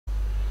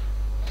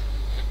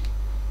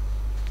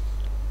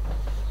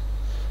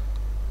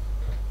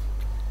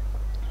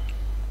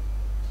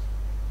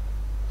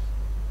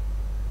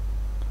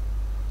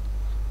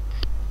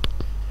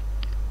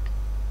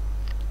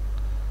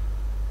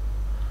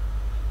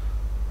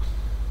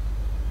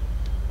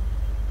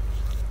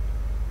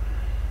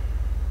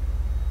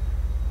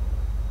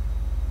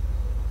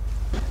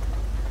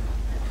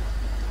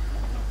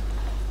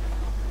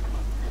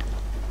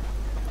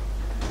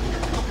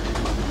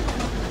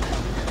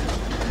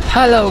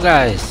Hello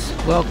guys,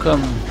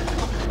 welcome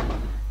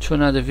to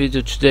another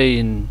video today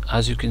in,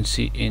 as you can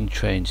see, in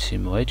Train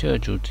Simulator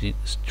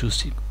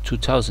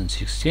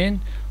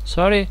 2016.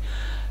 Sorry,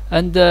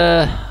 and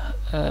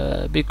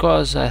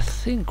because I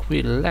think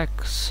we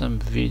lack some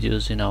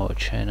videos in our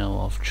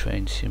channel of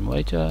Train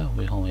Simulator,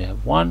 we only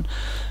have one,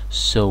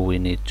 so we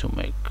need to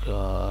make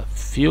a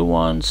few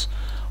ones.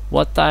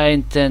 What I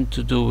intend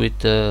to do with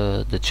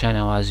the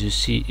channel, as you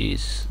see,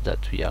 is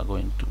that we are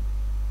going to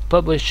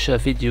publish a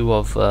video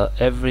of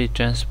every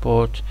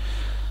transport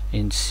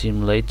in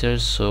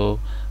simulators.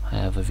 So I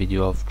have a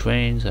video of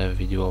trains, I have a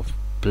video of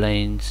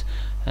planes,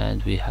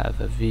 and we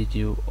have a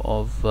video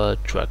of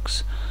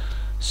trucks.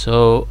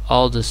 So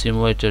all the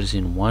simulators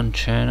in one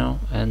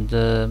channel, and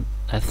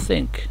I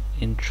think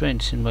in Train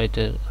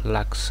Simulator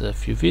lacks a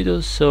few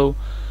videos, so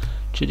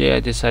today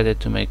I decided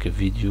to make a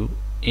video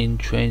in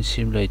Train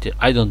Simulator.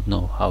 I don't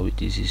know how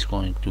this is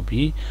going to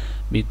be,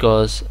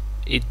 because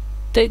it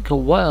take a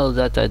while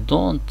that I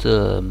don't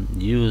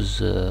use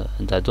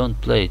and I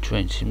don't play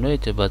Train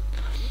Simulator, but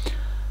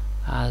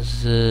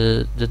as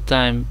the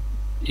time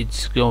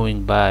it's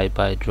going by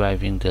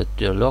driving the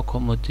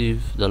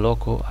locomotive, the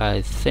loco,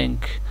 I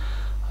think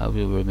I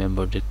will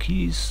remember the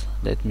keys.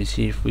 Let me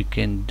see if we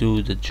can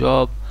do the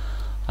job.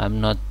 I'm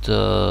not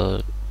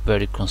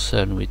very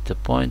concerned with the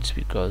points,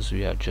 because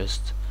we are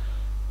just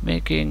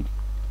making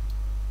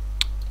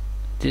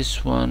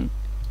this one.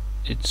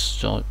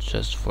 It's not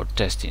just for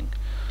testing.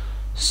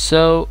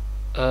 So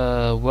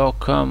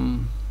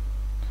welcome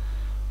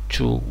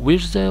to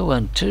Weardale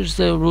and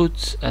Teesdale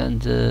routes,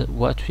 and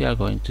what we are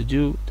going to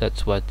do,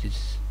 that's what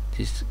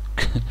this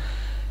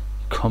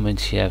comment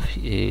here,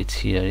 it's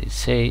here,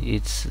 it's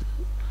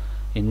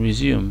in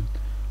resume.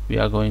 We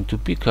are going to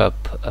pick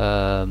up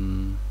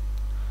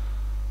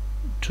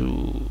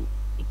to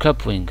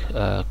coupling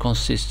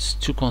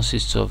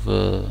consists of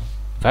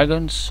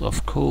wagons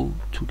of coal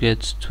to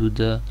get to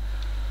the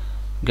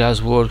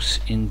gas works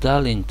in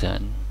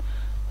Darlington.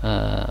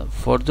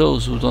 For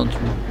those who don't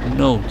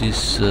know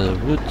this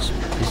route,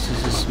 this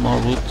is a small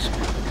route.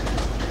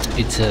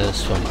 It's a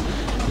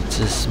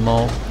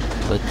small,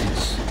 but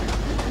it's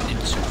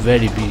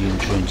very big in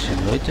Train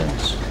Simulator.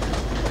 It's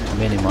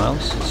many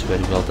miles. It's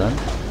very well done.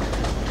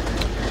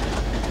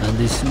 And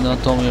this is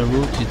not only a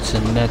route; it's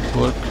a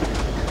network.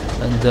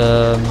 And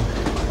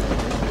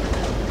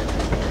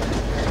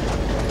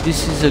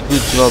this is a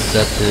good job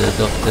that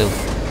Dovetail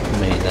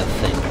made, I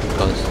think,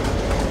 because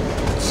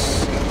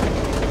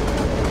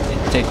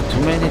take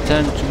too many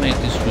time to make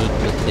this route,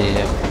 but they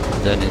have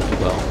done it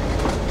well.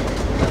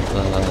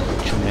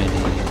 Have too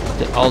many,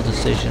 all the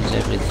stations,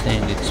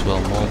 everything, it's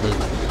well molded,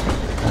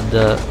 and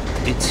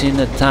it's in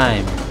a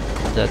time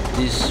that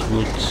this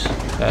route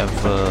have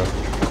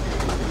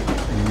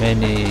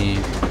many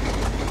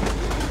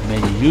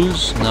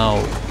use. Now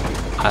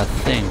I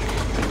think,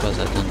 because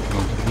I don't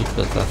know the route,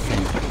 but I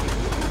think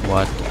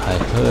what I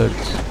heard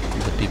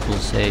the people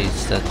say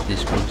is that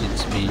this route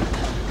is being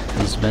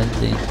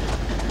dismantling.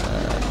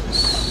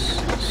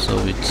 So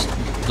it's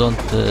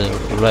don't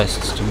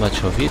rest too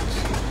much of it,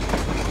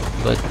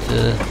 but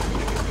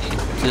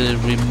it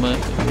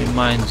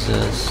reminds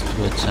us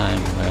to a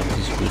time where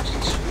this route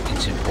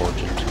it's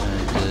important,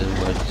 and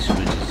where this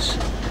route is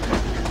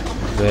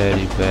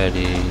very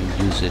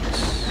used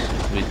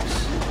with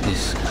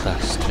this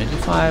class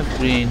 25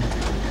 green.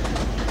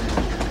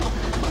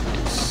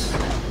 It's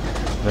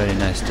very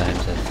nice times,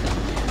 I think.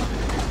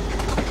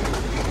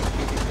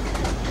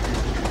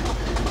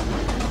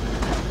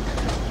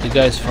 The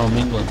guys from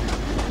England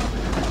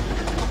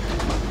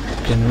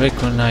can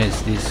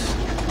recognize this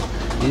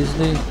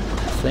easily, I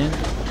think,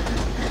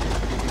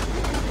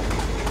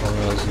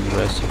 whereas in the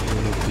rest of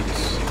Europe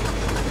it's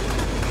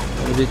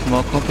a bit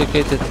more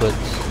complicated, but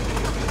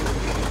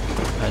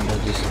I know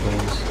these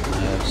ones, I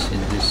have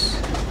seen this.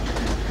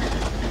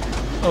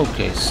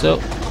 Okay, so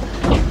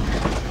a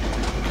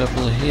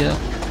couple here.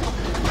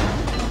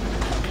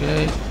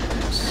 Okay,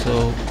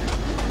 so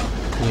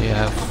we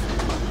have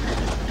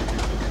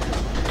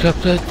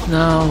couplet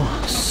now.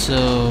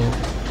 So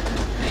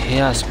he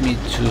asked me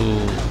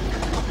to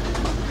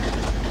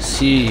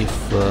see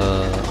if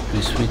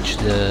we switch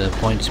the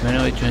points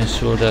manually to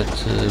ensure that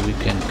we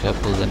can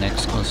couple the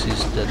next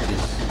consist. That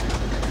is, I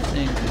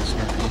think it's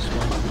not this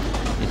one,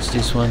 it's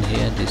this one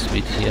here, this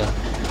bit here.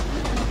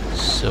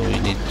 So we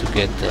need to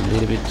get a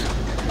little bit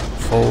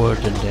forward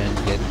and then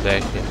get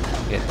back and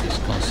get this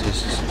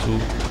consists to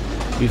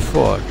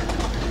before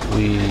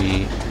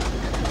we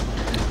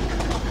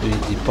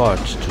depart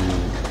to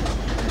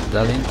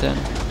Darlington.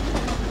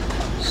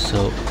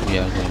 So we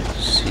are going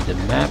to see the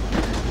map,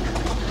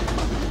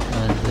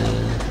 and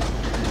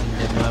in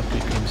the map we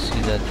can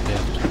see that we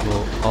have to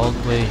go all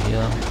the way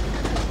here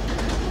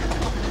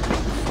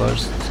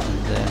first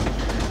and then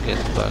get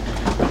back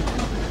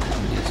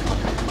in this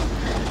line.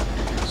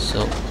 So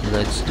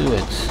let's do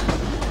it.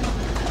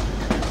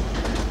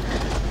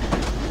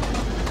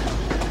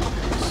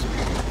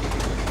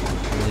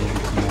 A little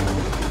bit more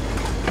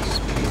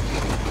speed,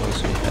 because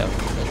we have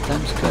a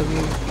time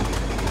schedule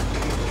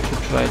to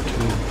try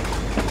to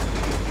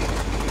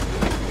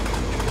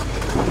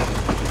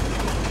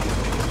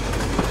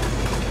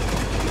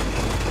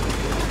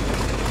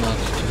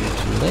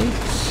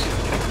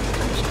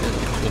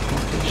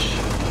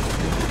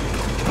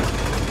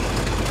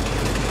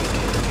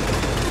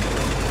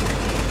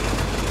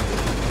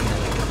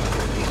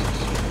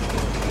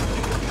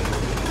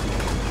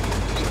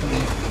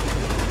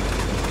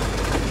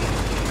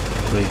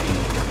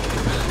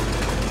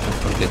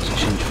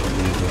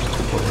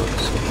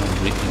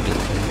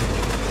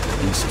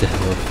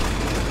instead of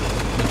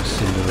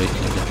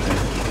accelerating the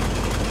train.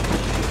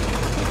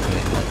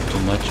 Okay, not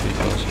too much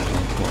because you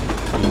don't want to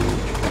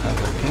have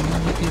a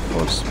penalty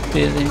for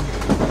speeding.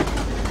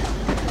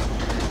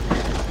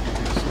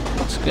 So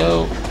let's go.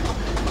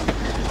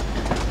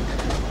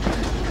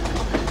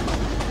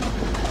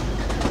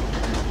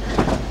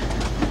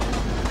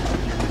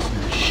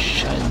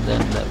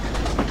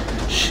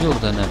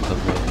 Schildenecker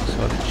way.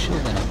 Sorry,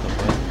 Schildenecker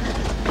way.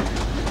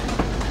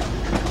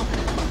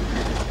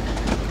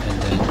 And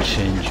then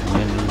change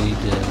manually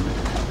the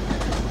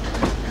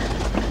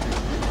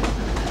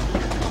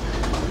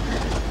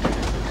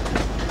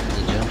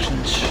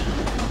junctions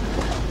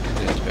to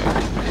get back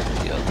and get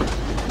the other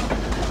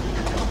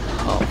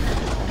half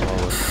of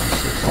our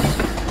consist.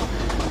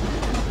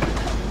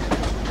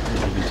 A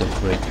little bit of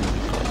braking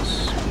because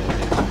we are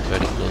getting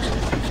very close to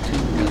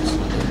 15. That's the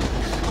limit.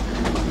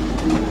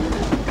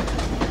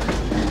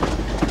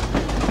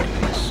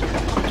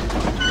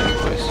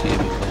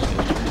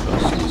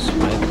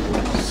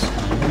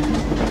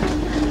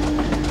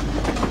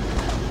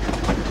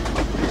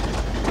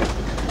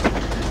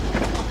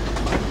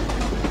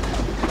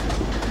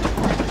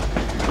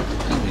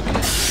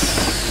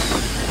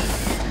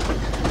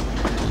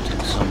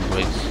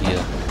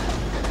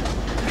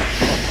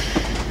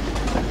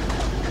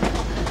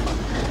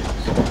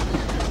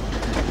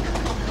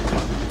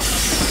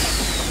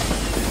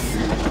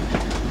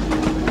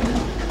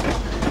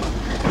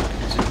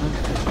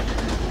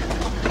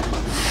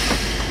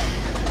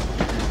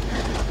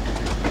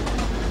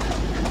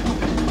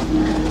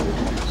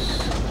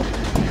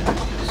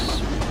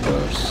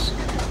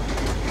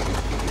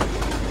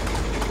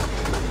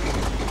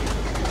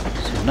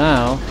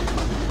 Now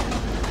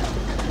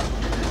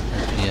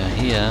that we are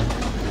here,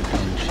 we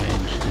can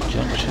change the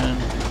junction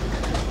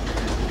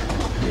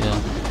from here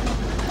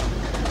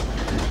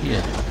to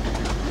here.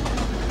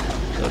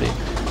 Sorry.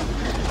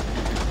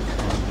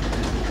 From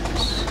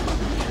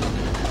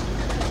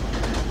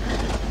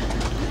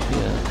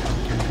here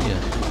to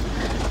here.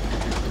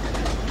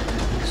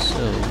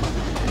 So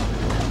we're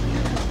going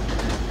in.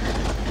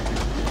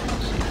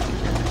 See if we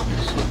don't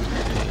miss it.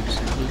 Okay, it's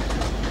good.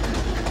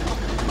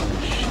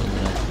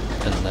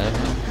 11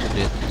 to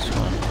get this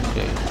one.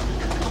 Okay,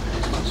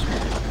 it's this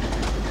one.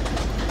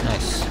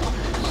 Nice.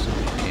 So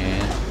we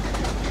can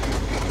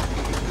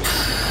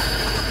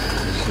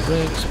use the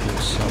brakes, put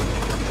some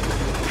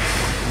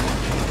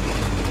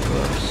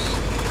reverse.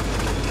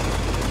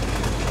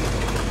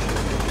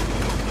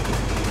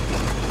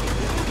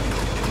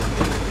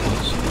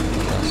 Also on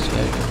the last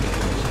wagon,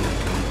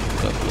 a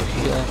couple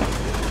here.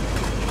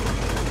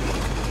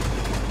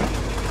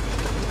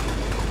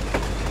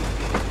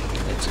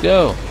 Let's go.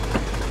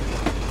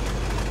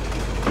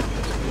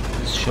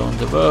 On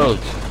the road.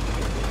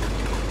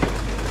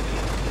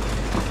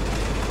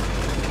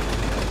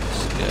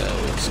 Let's go,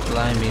 it's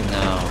climbing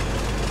now.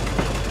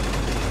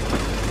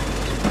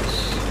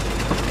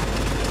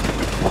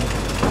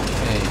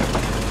 Okay.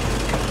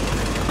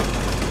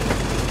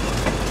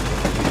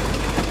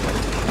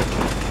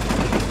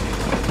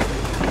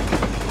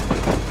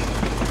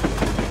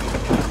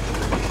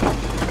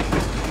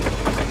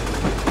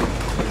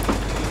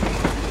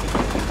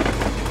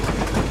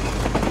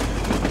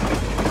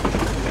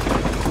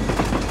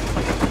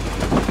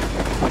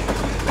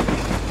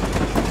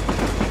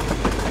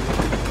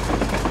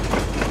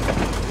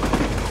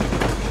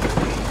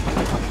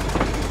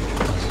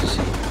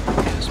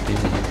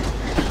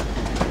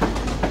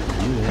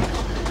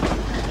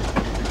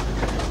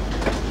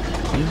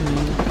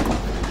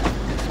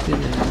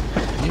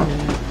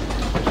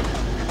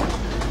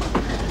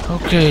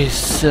 Okay,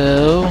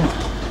 so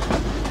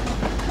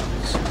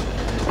let's go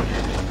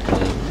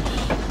really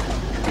close.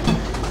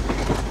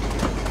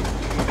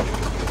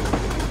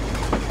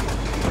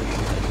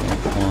 I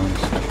don't want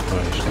to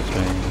crash the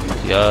train with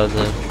the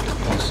other, the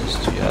closest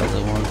to the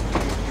other one,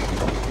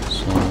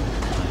 so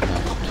I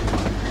have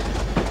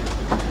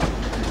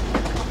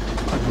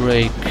to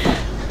brake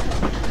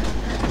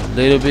a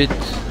little bit.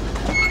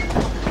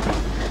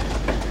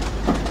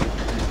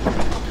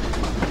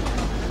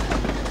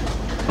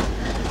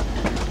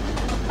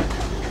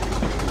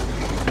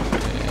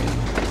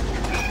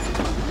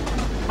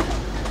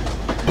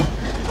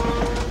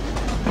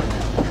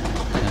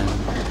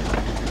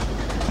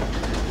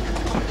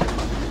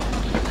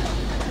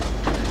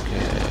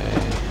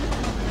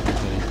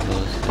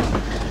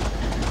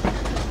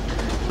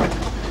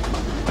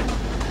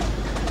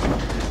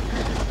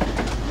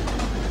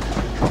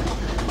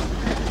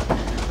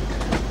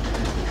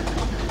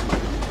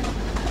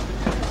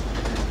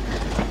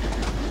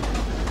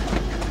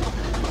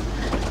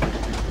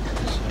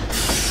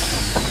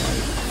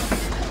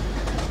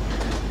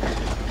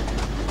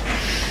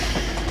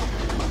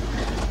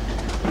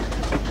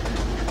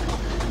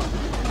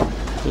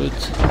 Good.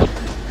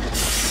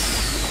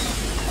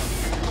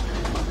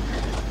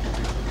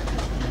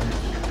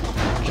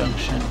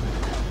 Junction.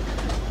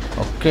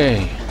 Okay,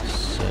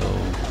 so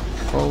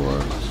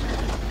forwards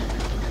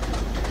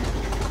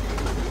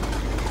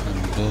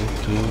and go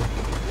to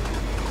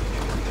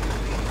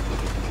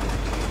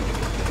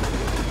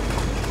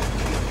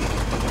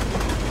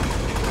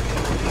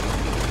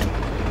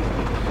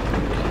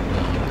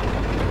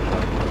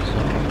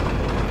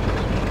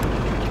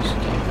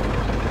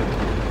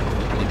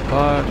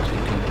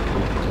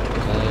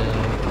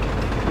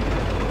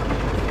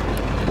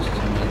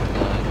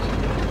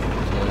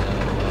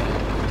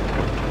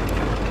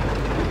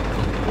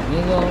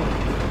middle.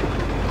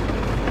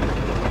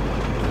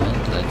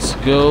 And let's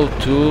go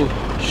to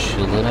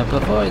shielding up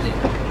avoiding.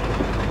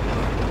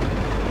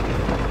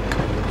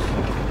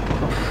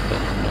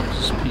 But not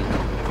to speed.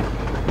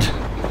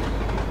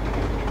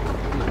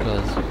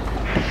 Because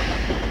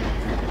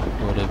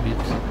what a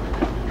bit.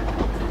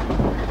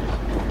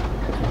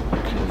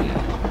 Okay.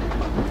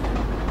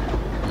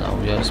 Now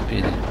we are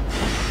speeding.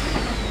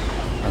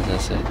 As I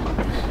said.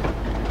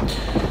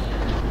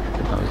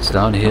 Now it's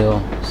downhill,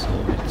 so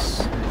it's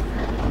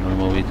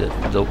normally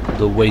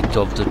the weight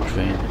of the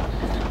train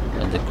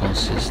and the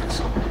consist.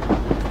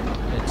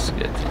 It's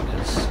getting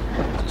us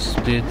to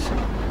speed,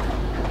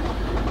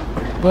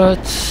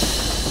 but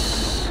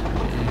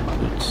we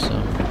put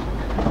some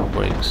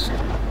brakes,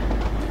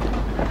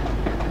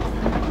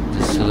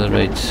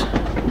 decelerate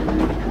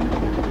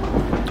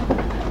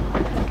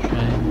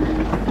train.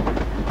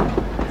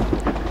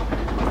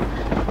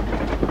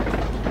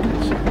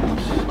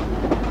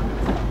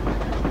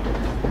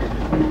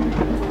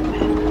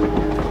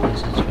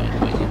 There's a train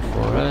waiting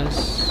for us,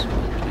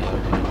 but we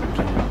are going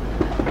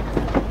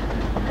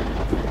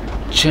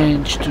to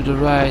change to the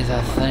right,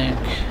 I think.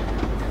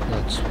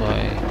 That's why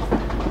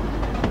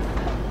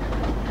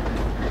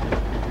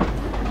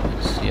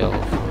it's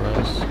yellow for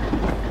us.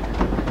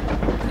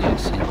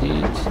 Yes,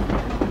 indeed.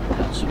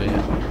 That's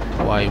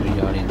why we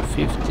are in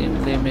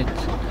 15 limit,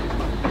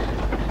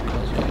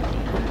 because we are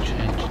going to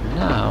change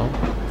now.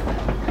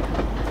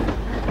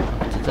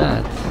 After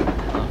that,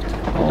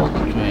 after all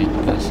the train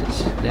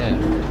passes there,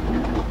 we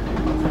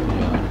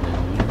are going to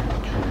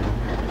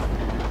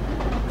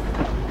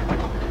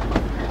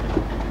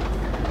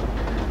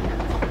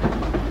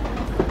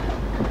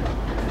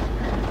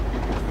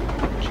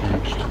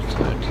change to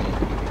 30.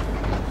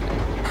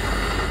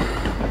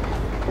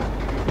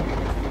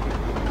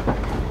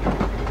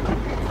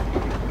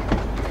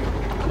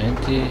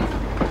 20, 30.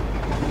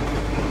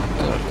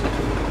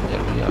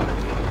 There we are.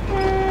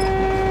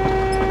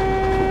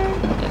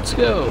 Let's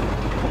go.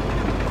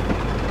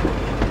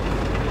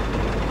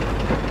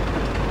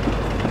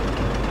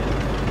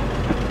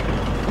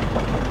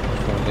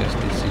 I guess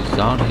this is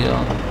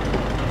downhill.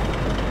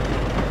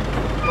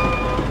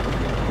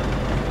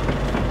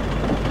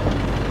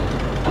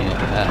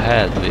 Yeah,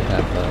 ahead we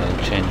have a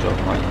change of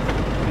line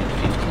with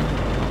 15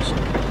 also.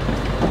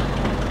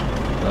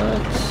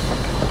 But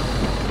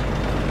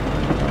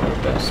our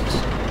best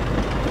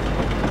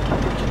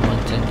to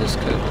maintain the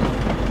schedule.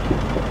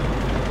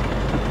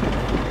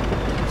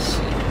 Let's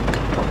see.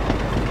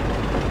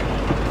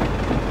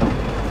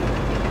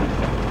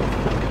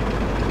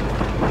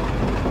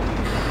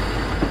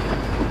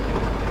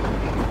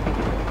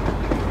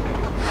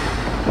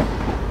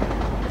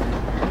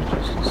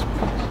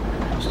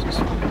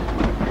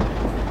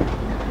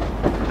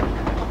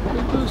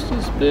 Boost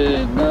the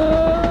speed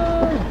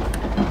now!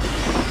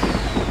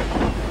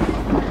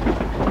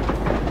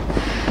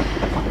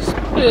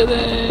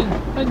 Speeding!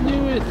 I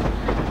knew it!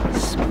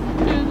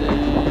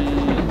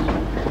 Speeding!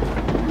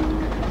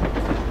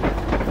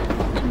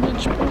 Too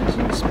much points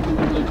in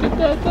speeding, look at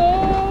that! Oh,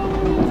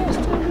 we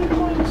lost every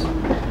point!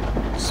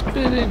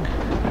 Speeding!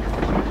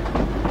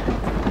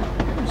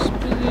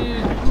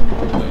 Speeding!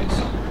 Always!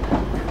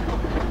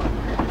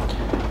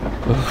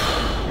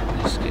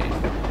 This game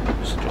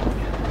is strong.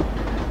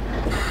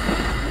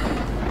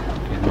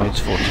 Okay, now it's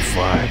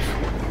 45.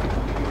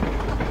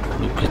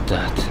 Look at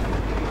that.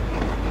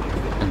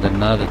 And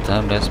another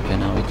time less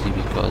penalty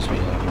because we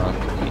are not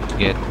going to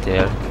get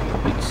there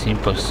with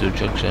simple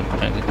surjection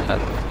and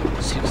at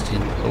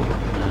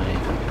 16:09.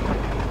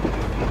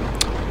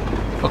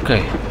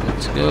 Okay,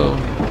 let's go.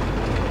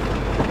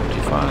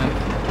 45.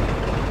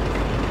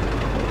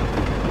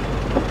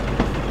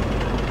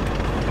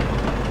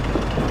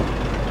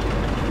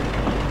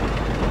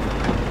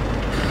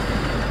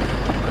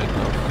 Break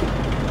off.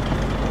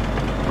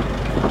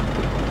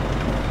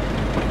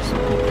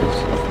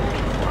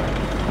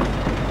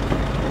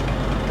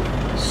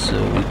 So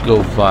we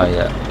go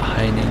via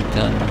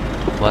Darlington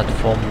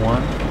platform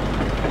 1.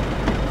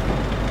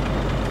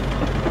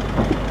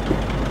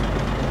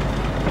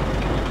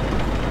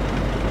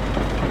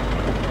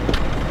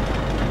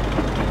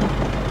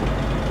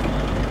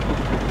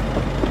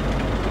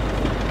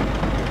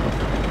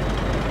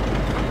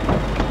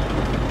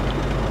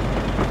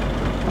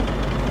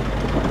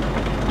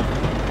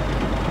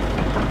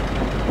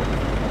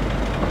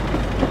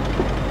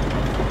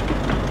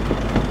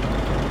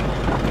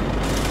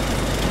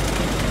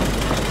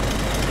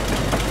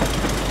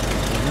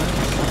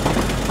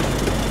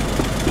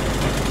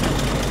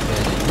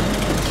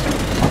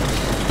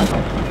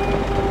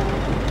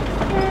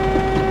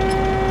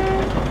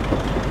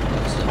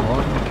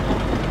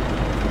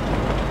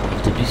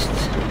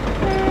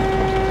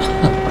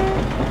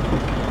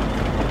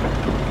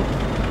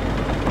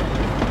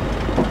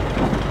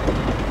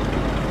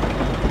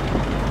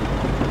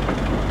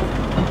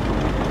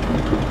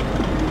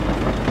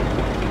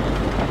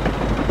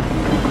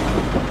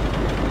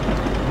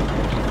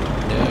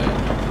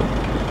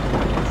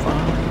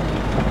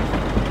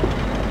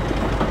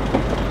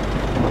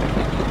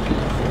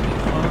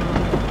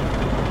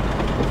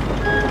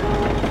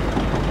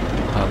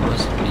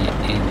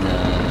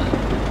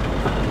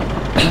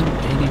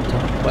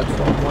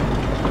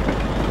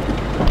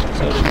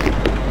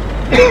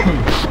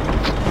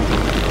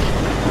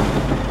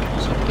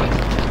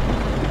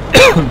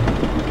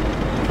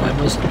 I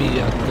must be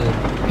at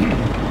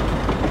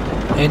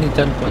any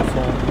 10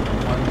 platform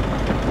 1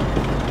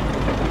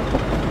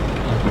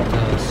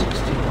 at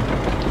 16,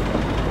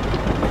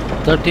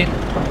 13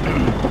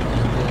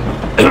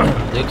 and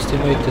the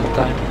estimated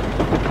time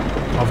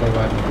of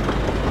arrival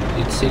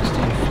it's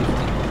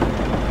 16:50.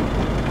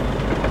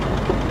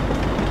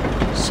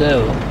 So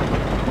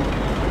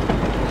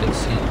let's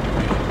see if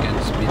we can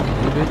speed a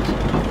little bit to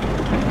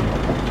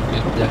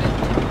get that.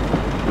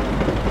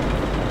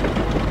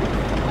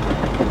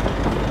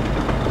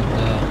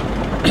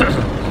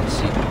 Let's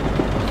see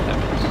what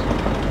happens.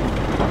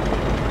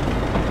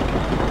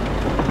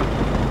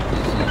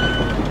 This is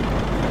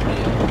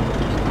real,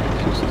 and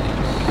next is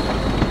nice.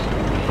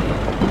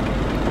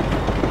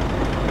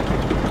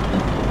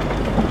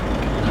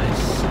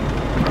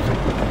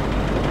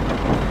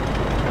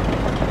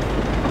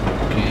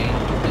 Okay,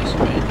 nice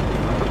rain.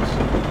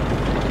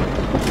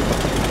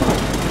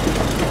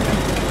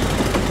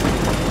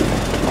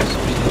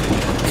 Speed up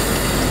again.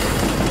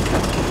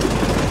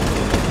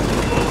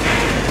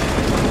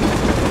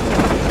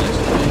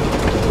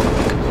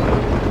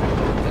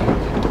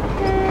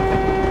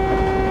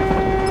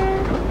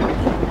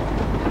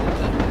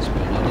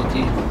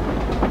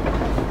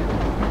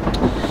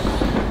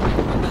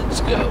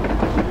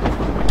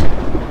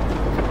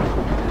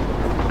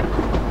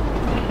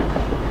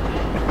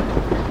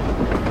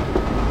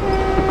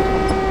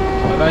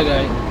 Bye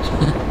guys.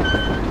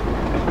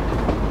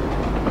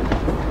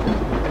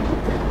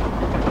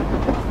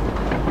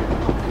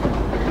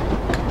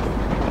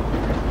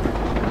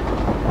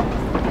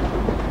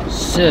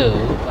 So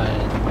I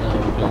now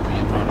will be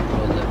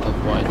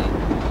avoiding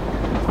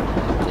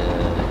the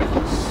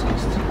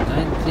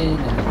 16:19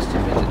 and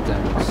estimated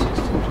time is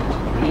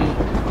 16:23.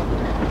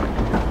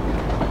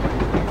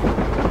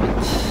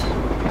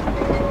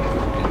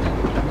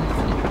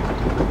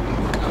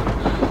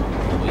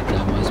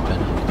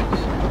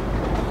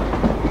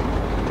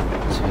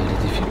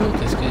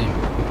 This game.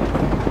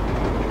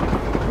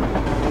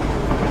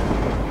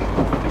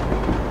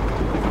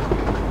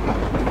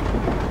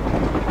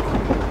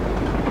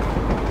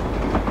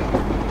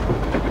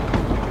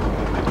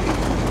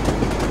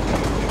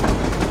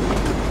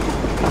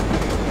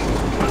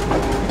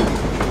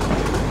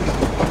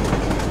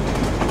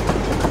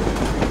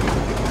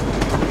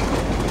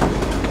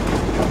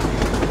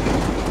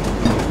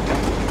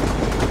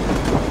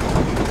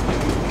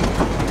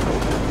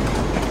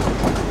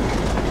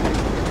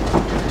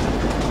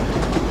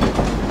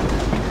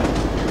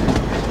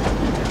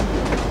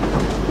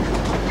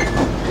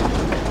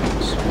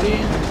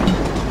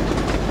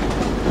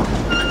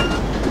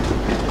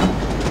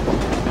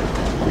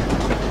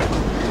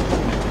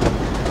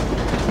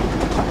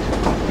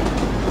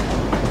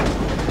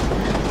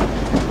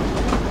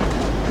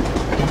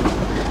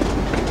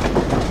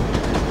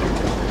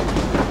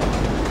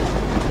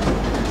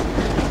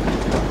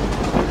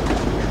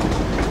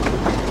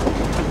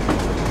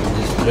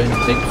 Train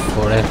take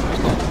forever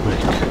to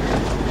break.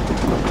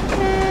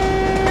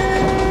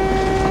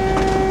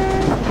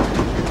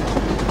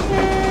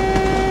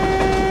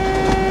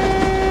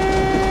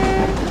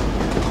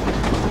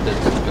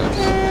 That's the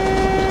cars.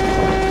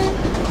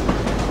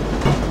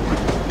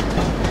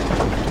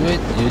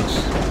 Wait, dudes.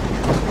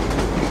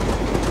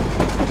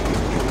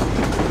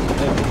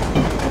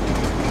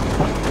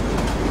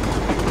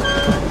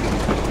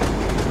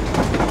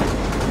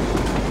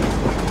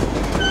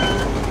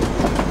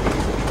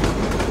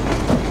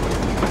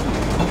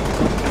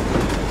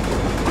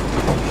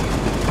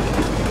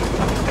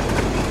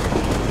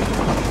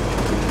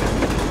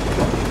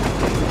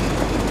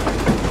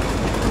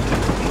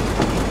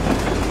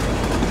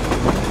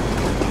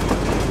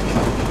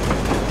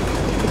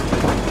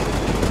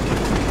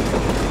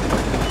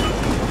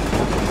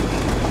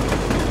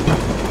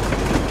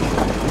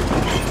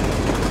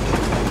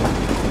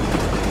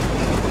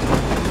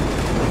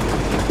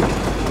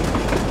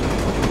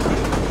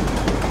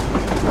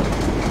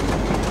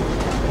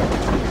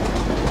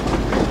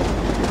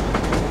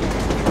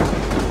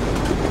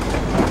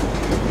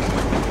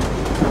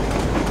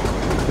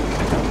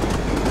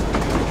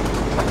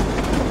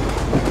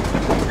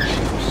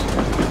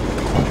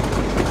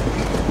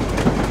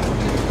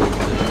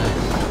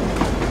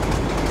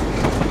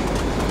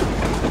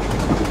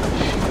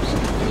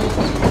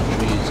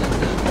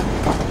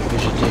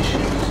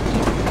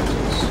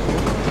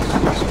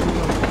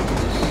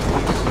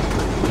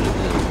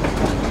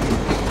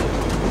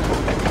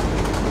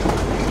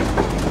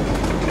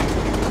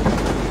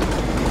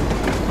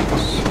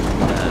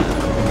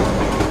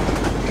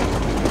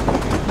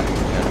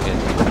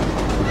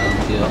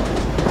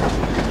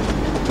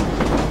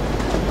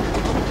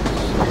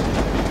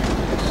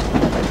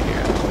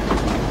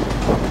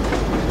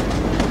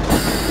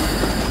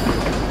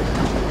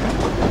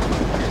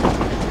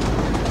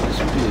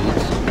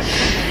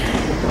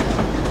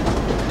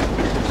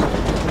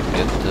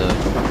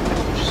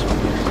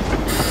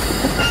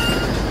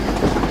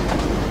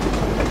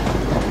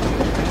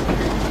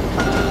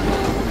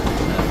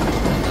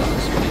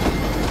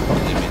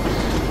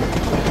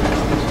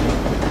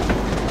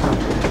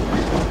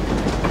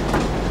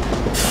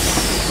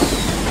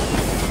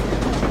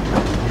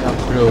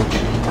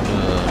 approaching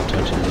the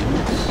 30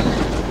 limits.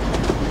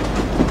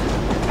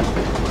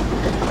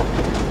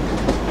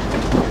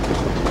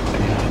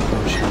 We are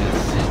approaching, I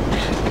think,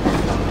 it's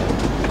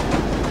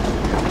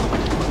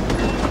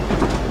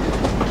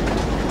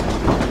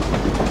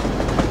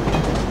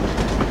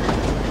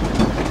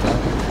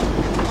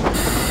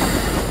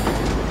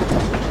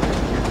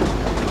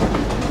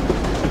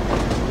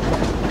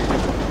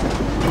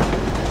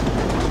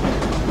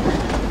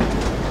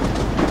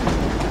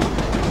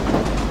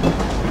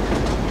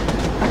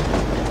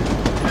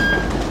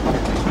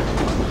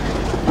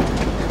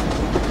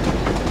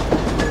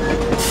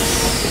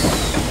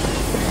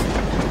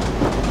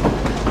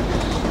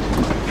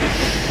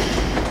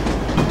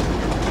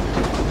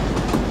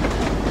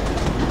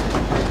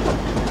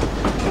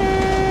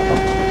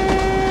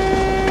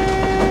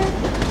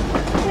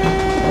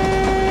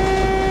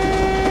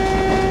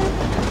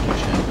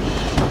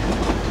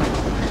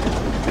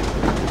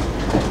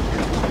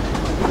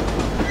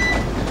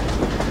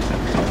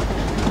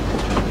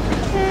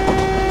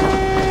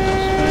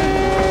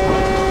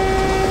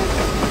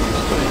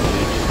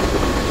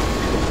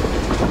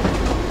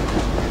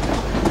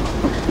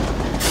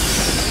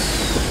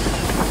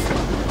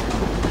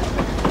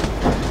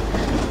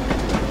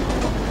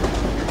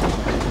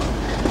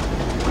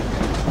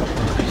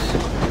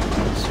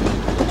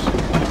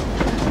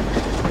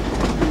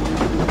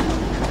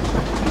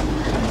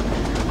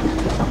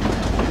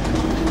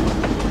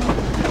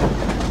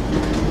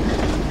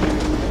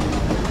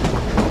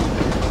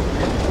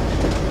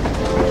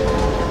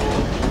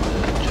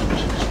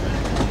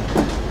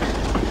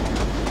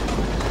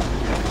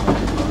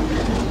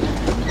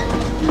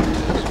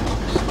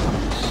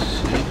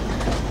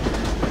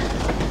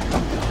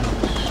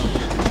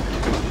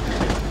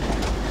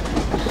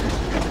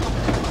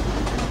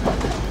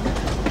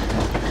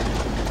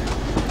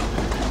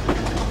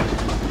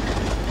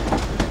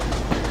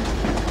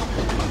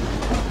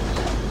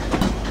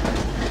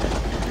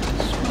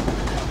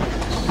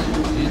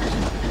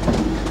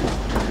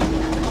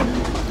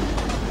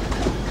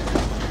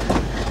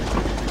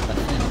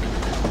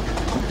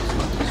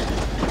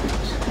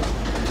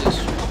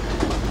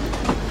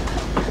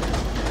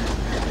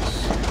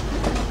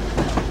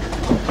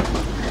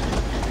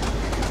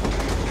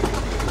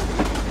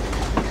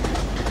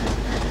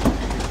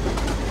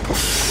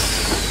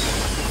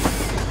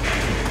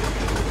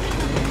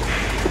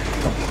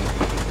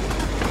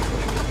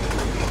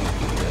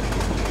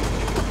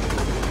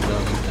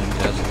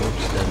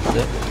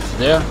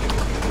there.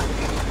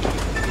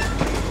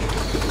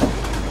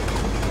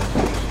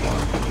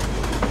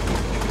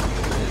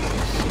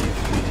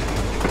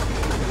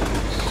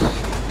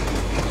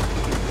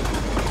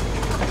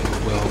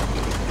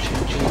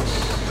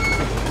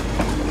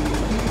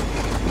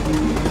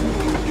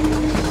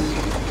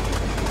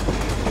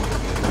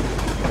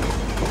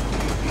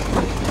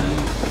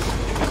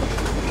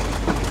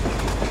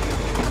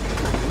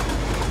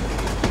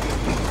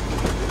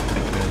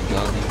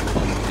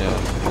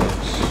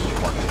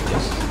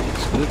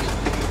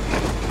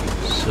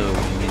 So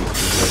we need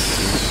to let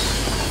this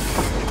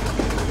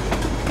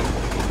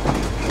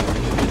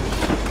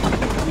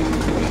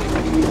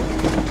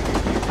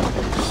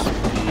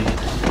speed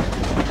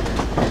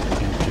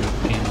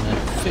in a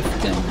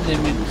 15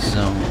 limit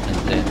zone and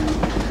then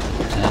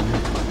 10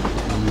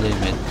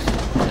 limit,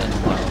 10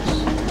 miles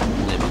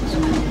limit.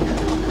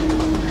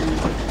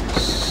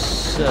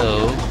 So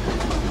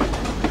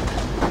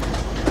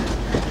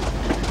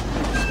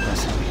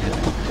passing here,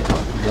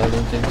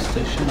 Darlington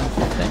station, I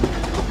think.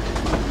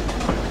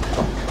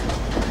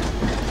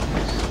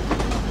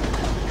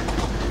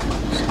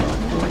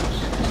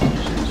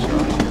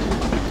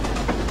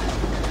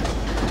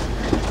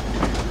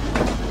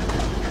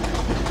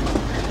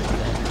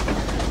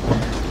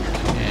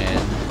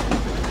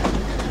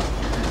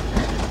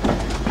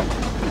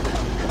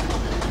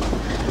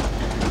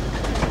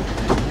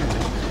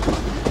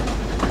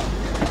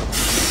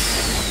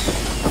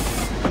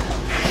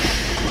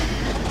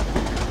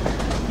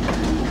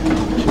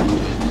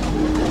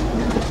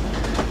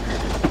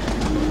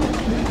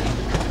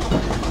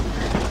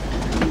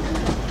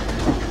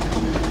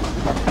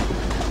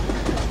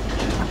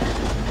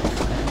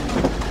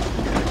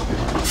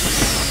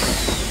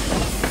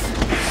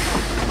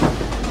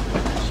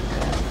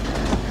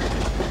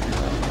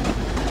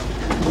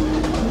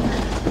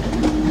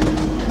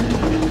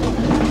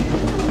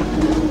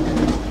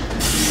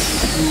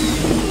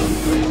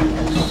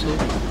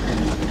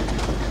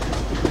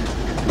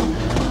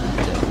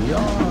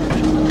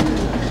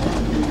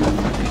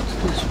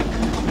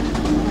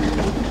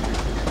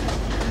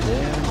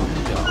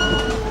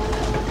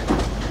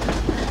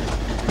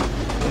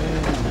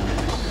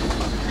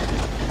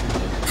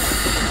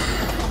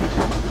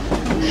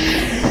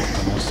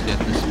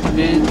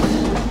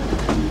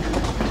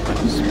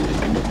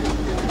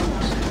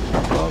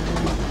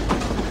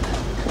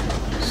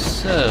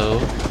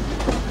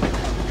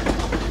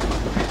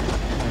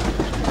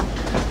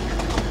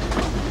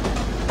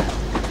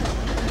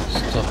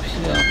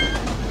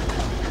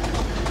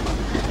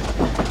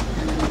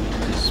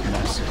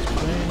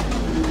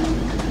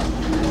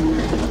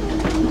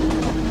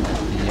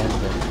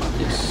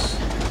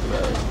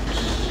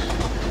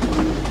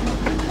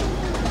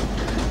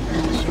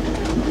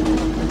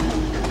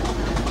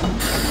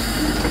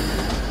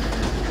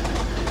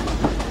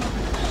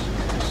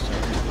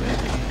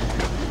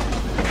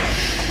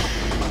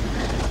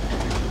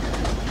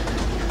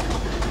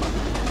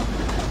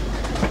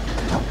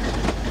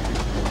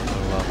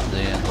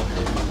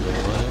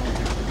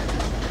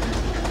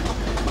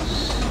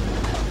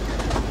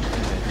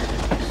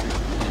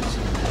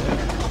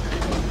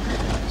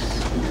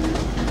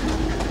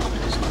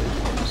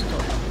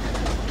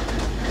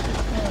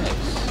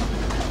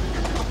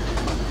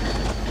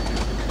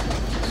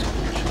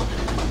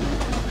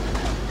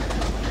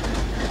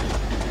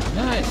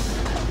 Nice.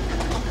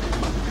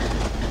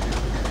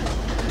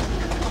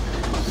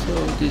 So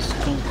this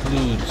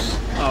concludes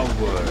our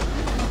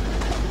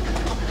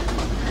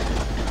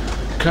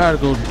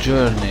cargo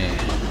journey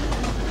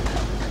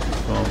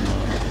from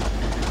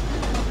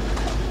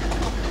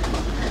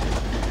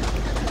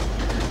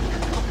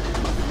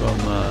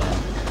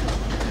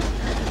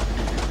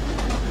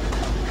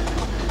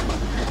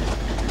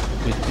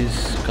with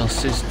this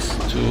consists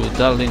to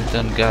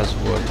Darlington Gas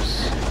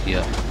Works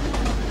here.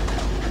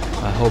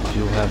 I hope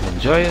you have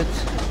enjoyed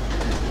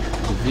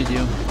the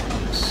video.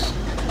 It's,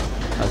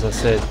 as I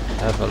said,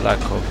 have a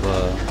lack of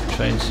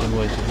train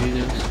simulator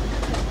videos.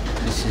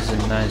 This is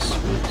a nice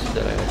route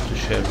that I have to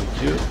share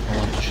with you. I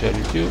want to share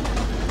with you.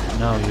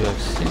 Now you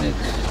have seen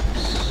it,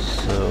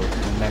 so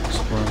the next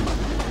one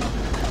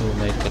we'll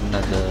make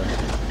another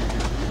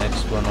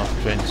next one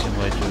of train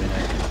simulator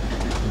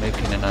in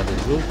making another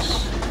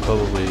routes.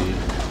 Probably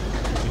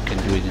we can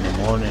do it in a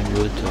morning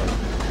route or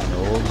in a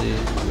oldie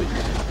with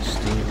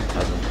steam,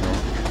 I don't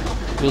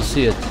know. We'll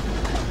see it.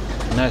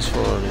 Nice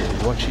for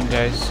watching,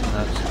 guys.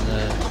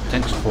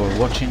 Thanks for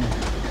watching,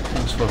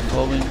 thanks for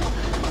following,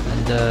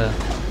 and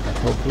I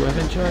hope you have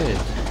enjoyed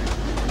it.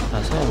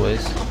 As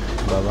always,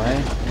 bye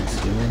bye and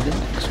see you in the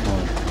next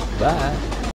one. Bye.